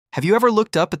Have you ever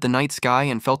looked up at the night sky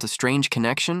and felt a strange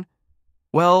connection?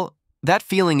 Well, that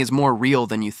feeling is more real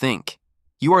than you think.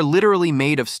 You are literally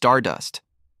made of stardust.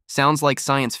 Sounds like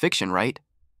science fiction, right?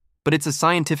 But it's a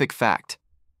scientific fact.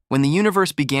 When the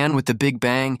universe began with the Big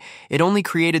Bang, it only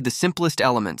created the simplest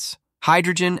elements,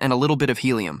 hydrogen and a little bit of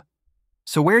helium.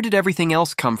 So where did everything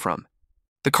else come from?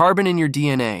 The carbon in your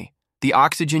DNA, the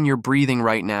oxygen you're breathing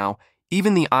right now,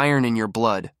 even the iron in your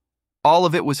blood. All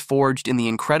of it was forged in the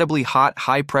incredibly hot,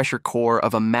 high-pressure core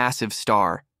of a massive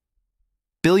star.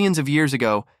 Billions of years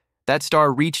ago, that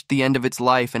star reached the end of its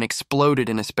life and exploded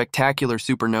in a spectacular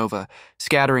supernova,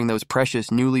 scattering those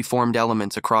precious, newly formed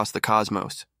elements across the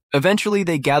cosmos. Eventually,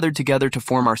 they gathered together to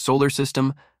form our solar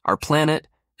system, our planet,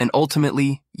 and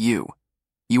ultimately, you.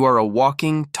 You are a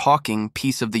walking, talking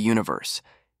piece of the universe.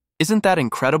 Isn't that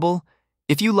incredible?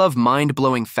 If you love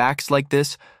mind-blowing facts like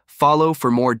this, follow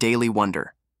for more daily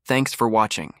wonder. Thanks for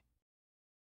watching.